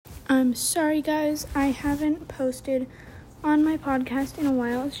I'm sorry, guys. I haven't posted on my podcast in a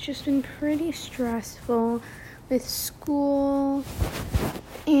while. It's just been pretty stressful with school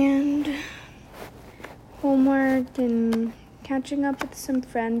and homework and catching up with some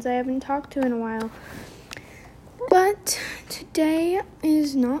friends I haven't talked to in a while. But today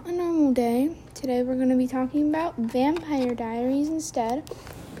is not a normal day. Today we're going to be talking about Vampire Diaries instead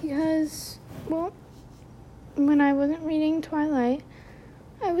because, when I wasn't reading Twilight,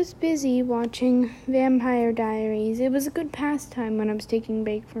 I was busy watching Vampire Diaries. It was a good pastime when I was taking a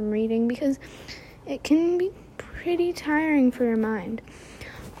break from reading because it can be pretty tiring for your mind.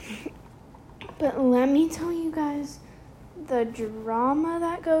 But let me tell you guys, the drama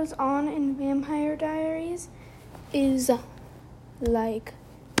that goes on in Vampire Diaries is like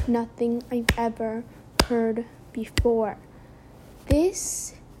nothing I've ever heard before.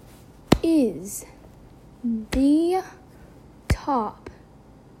 This is the top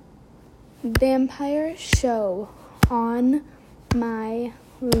vampire show on my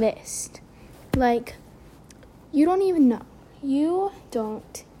list. Like, you don't even know. You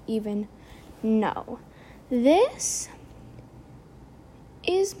don't even know. This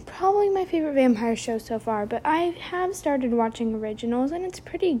is probably my favorite vampire show so far, but I have started watching originals, and it's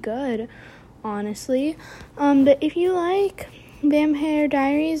pretty good, honestly. But if you like Vampire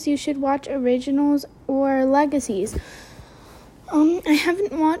Diaries, you should watch originals or legacies. I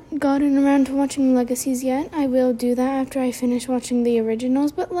haven't gotten around to watching legacies yet. I will do that after I finish watching the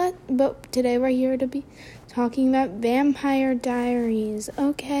originals, but today we're here to be talking about Vampire Diaries.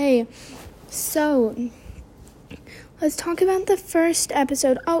 Okay, so let's talk about the first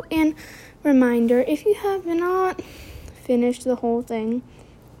episode. Oh, and reminder, if you have not finished the whole thing,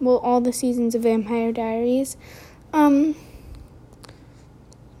 all the seasons of Vampire Diaries,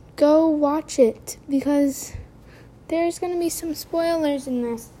 go watch it, because there's going to be some spoilers in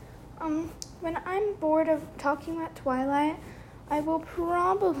this. When I'm bored of talking about Twilight, I will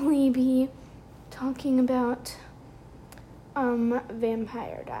probably be talking about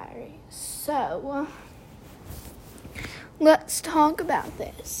Vampire Diaries. So let's talk about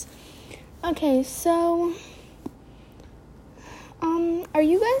this. Okay, so are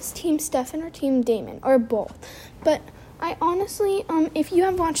you guys Team Stefan or Team Damon, or both? But I honestly, if you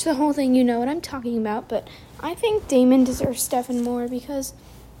have watched the whole thing, you know what I'm talking about, but I think Damon deserves Stefan more, because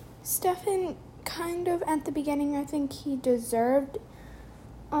Stefan kind of, at the beginning, I think he deserved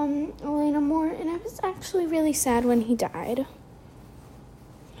Elena more, and I was actually really sad when he died.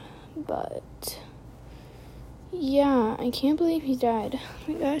 But yeah, I can't believe he died.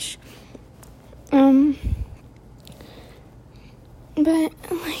 Oh my gosh. But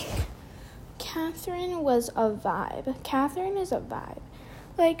Catherine was a vibe. Catherine is a vibe.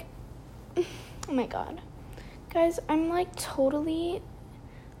 Oh my god. Guys, I'm I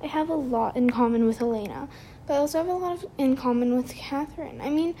have a lot in common with Elena, but I also have a lot in common with Catherine. I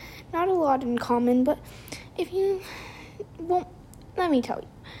mean, not a lot in common, but let me tell you.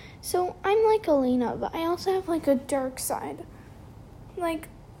 So, I'm like Elena, but I also have a dark side.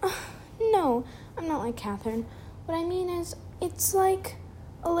 No, I'm not like Catherine. What I mean is, it's like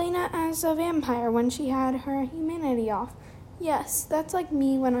Elena as a vampire when she had her humanity off. Yes, that's like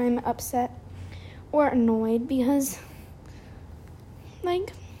me when I'm upset or annoyed, because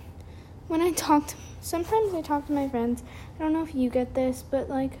sometimes I talk to my friends. I don't know if you get this, but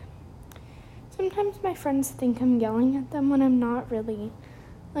sometimes my friends think I'm yelling at them when I'm not really.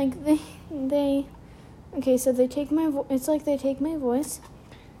 So they take my it's like they take my voice,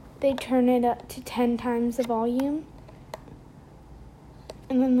 they turn it up to 10 times the volume,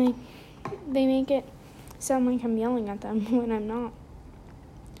 and then they make it sound like I'm yelling at them when I'm not.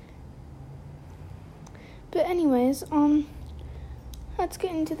 But anyways, let's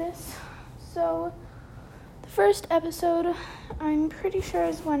get into this. So, the first episode, I'm pretty sure,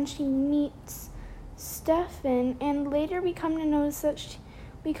 is when she meets Stefan, and later we come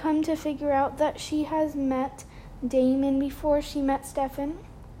to figure out that she has met Damon before she met Stefan.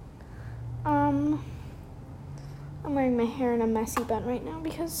 I'm wearing my hair in a messy bun right now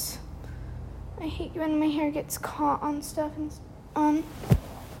because I hate when my hair gets caught on stuff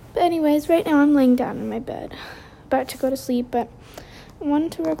But anyways, right now I'm laying down in my bed, about to go to sleep, but I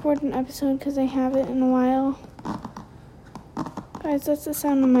wanted to record an episode because I haven't in a while. Guys, that's the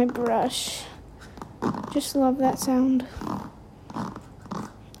sound of my brush. Just love that sound.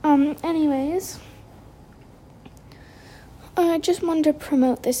 Anyways, I just wanted to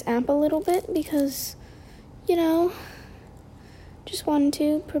promote this app a little bit because, just wanted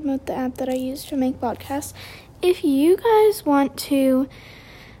to promote the app that I use to make podcasts. If you guys want to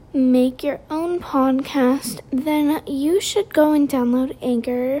make your own podcast, then you should go and download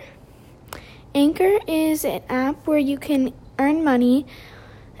Anchor. Anchor is an app where you can earn money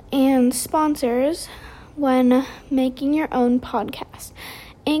and sponsors when making your own podcast.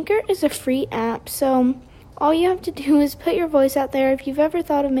 Anchor is a free app, so all you have to do is put your voice out there. If you've ever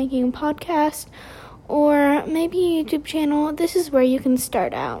thought of making a podcast or maybe a YouTube channel, this is where you can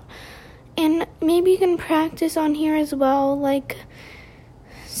start out. And maybe you can practice on here as well,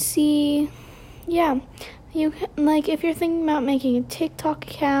 if you're thinking about making a TikTok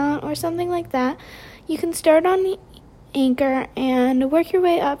account or something like that, you can start on Anchor and work your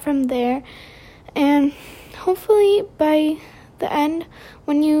way up from there. And hopefully by the end,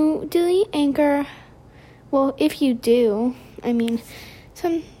 when you delete Anchor, well, if you do, I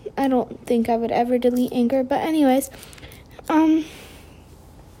don't think I would ever delete Anchor, but anyways,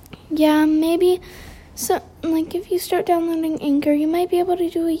 maybe, if you start downloading Anchor, you might be able to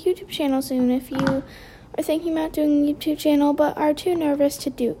do a YouTube channel soon if you are thinking about doing a YouTube channel but are too nervous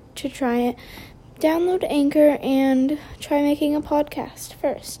to try it. Download Anchor and try making a podcast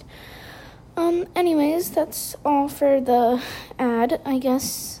first. Anyways, that's all for the ad, I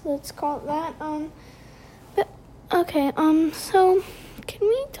guess, let's call it that. So can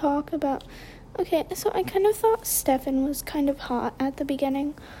we talk about, so I kind of thought Stefan was kind of hot at the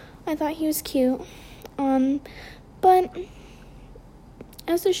beginning. I thought he was cute, but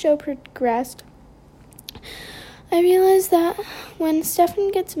as the show progressed, I realized that when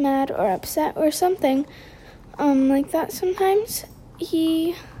Stefan gets mad or upset or something, like that, sometimes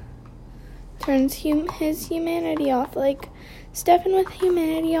he turns his humanity off. Like, Stefan with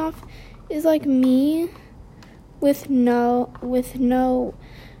humanity off is like me with no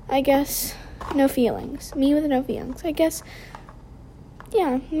feelings. Me with no feelings. I guess,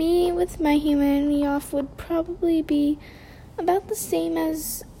 me with my humanity off would probably be about the same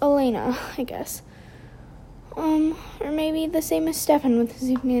as Elena, I guess. Or maybe the same as Stefan with his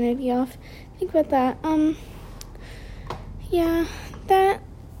humanity off. Think about that.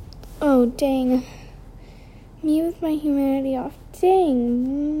 Oh, dang. Me with my humanity off.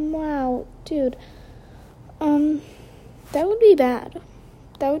 Dang. Wow, dude. That would be bad.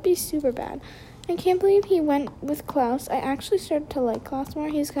 That would be super bad. I can't believe he went with Klaus. I actually started to like Klaus more.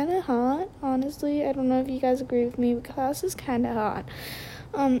 He's kind of hot, honestly. I don't know if you guys agree with me, but Klaus is kind of hot.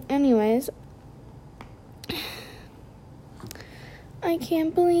 Anyways, I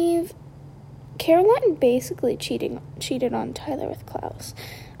can't believe Caroline basically cheated on Tyler with Klaus.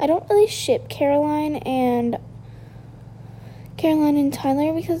 I don't really ship Caroline and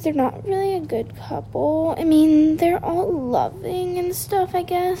Tyler because they're not really a good couple. I mean, they're all loving and stuff, I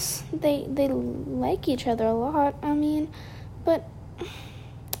guess. They like each other a lot, but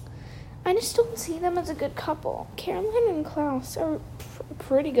I just don't see them as a good couple. Caroline and Klaus are a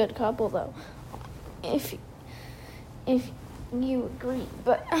pretty good couple, though, if you agree,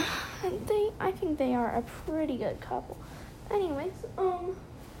 but I think they are a pretty good couple. Anyways,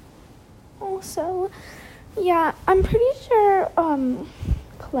 also, yeah, I'm pretty sure,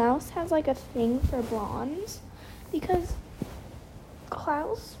 Klaus has, a thing for blondes, because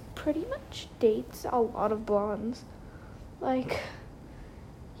Klaus pretty much dates a lot of blondes.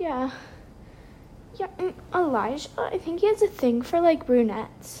 Yeah, and Elijah, I think he has a thing for,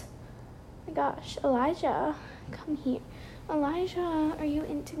 brunettes. My gosh, Elijah, come here. Elijah, are you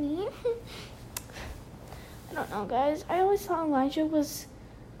into me? I don't know, guys. I always thought Elijah was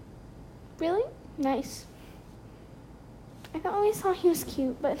really nice. I always thought he was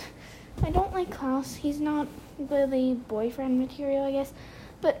cute, but I don't like Klaus. He's not really boyfriend material, I guess.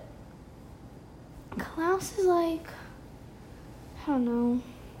 But Klaus is I don't know.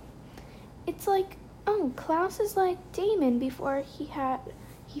 It's Klaus is like Damon before he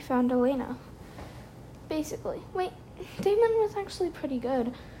found Elena. Basically. Wait, Damon was actually pretty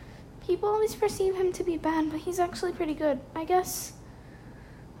good. People always perceive him to be bad, but he's actually pretty good. I guess,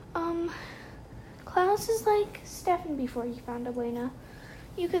 Klaus is like Stefan before he found Elena.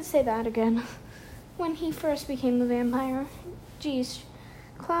 You could say that again. When he first became a vampire. Jeez,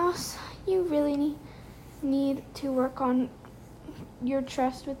 Klaus, you really need to work on your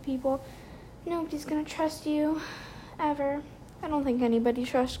trust with people. Nobody's gonna trust you, ever. I don't think anybody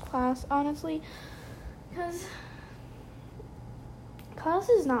trusts Klaus, honestly, because Klaus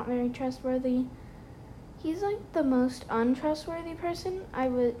is not very trustworthy. He's the most untrustworthy person I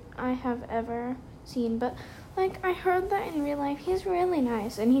have ever seen. But I heard that in real life he's really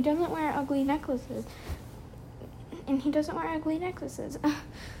nice and he doesn't wear ugly necklaces.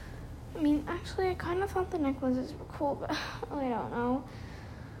 Actually, I kind of thought the necklaces were cool, but I don't know.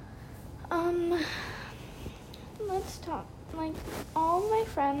 Let's talk. All my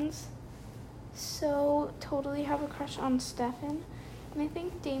friends so totally have a crush on Stefan. And I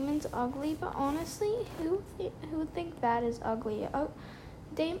think Damon's ugly, but honestly, who would think that is ugly?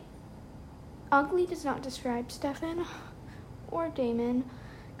 Ugly does not describe Stefan or Damon,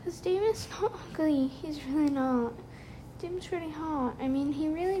 because Damon's not ugly. He's really not. Damon's pretty hot. I mean, he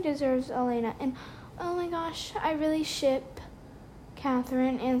really deserves Elena. And oh my gosh, I really ship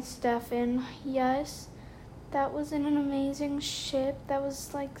Catherine and Stefan. Yes, that was an amazing ship. That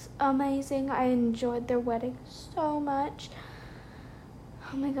was like amazing. I enjoyed their wedding so much.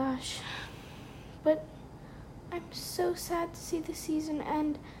 Oh my gosh. But I'm so sad to see the season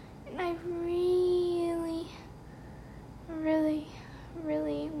end. And I really, really,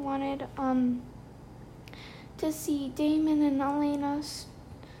 really wanted to see Damon and Elena's,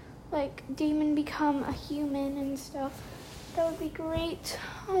 like, Damon become a human and stuff. That would be great.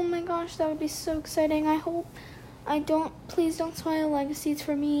 Oh my gosh, that would be so exciting. Please don't spoil Legacies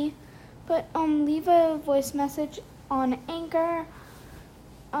for me. But leave a voice message on Anchor.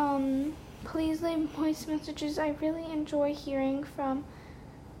 Please leave voice messages. I really enjoy hearing from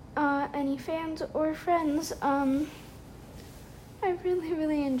any fans or friends. I really,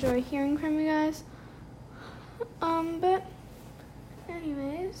 really enjoy hearing from you guys. But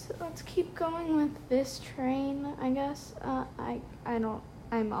anyways, let's keep going with this train, I guess.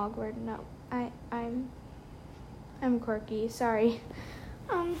 I'm awkward. No, I'm quirky. Sorry.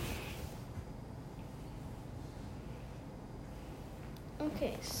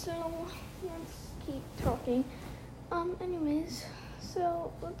 Okay, so let's keep talking. Anyways,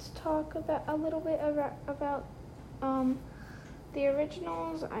 so let's talk about a little bit about the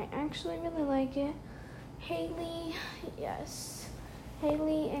originals. I actually really like it. Haley, yes.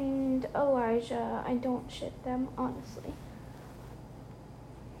 Haley and Elijah, I don't ship them, honestly.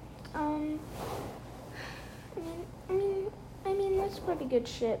 I mean, that's a pretty good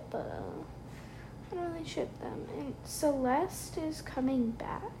ship, but I don't really ship them. And Celeste is coming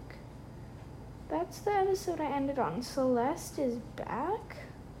back. That's the episode I ended on. Celeste is back?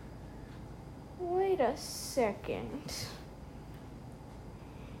 Wait a second.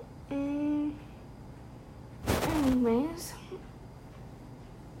 Anyways,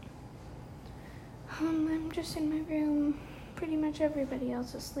 I'm just in my room. Pretty much everybody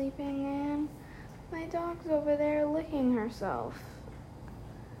else is sleeping, and my dog's over there licking herself.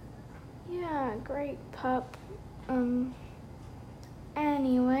 Yeah, great pup.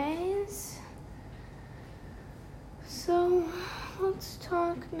 Anyways, so let's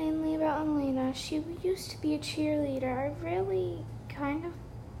talk mainly about Elena. She used to be a cheerleader. I really kind of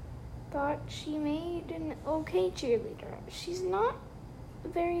thought she made an okay cheerleader. She's not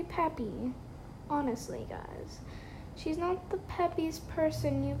very peppy, honestly, guys. She's not the peppiest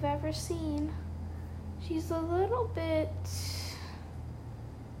person you've ever seen. She's a little bit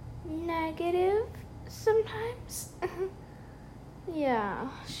negative sometimes. Yeah,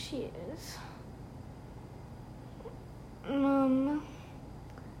 she is.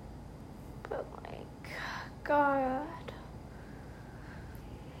 But like, God.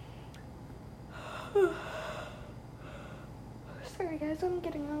 Sorry guys, I'm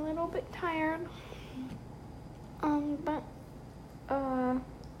getting a little bit tired.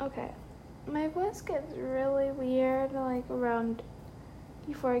 Okay. My voice gets really weird, like around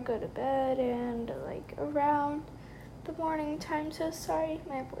before I go to bed and like around the morning time, so sorry if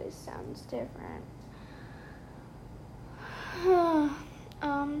my voice sounds different.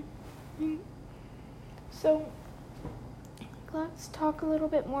 So let's talk a little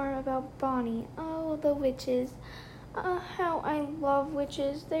bit more about Bonnie. Oh, the witches. How I love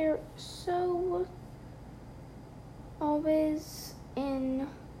witches. They're so always in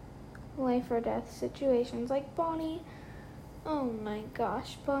life or death situations. Like Bonnie. Oh my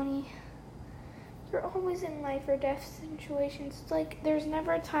gosh, Bonnie. You're always in life or death situations. It's like there's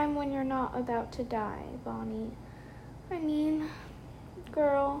never a time when you're not about to die, Bonnie. I mean,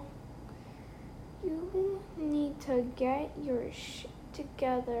 girl, you need to get your shit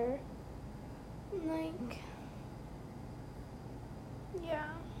together. Like,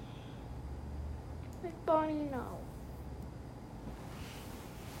 yeah. Like, Bonnie, no.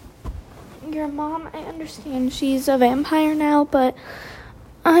 Your mom, I understand she's a vampire now, but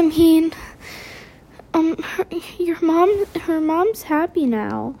I mean, her mom's happy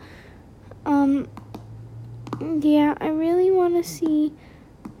now. Yeah, I really want to see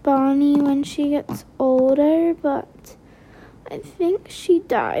Bonnie when she gets older, but I think she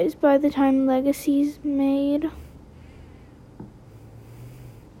dies by the time Legacy's made.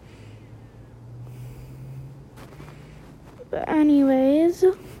 But anyways,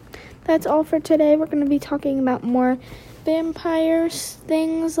 that's all for today. We're going to be talking about more vampire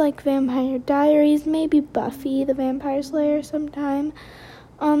things like Vampire Diaries, maybe Buffy the Vampire Slayer sometime.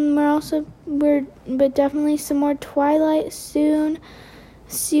 But definitely some more Twilight soon.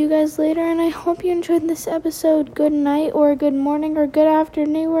 See you guys later, and I hope you enjoyed this episode. Good night, or good morning, or good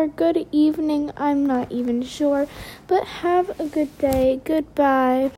afternoon, or good evening. I'm not even sure, but have a good day. Goodbye.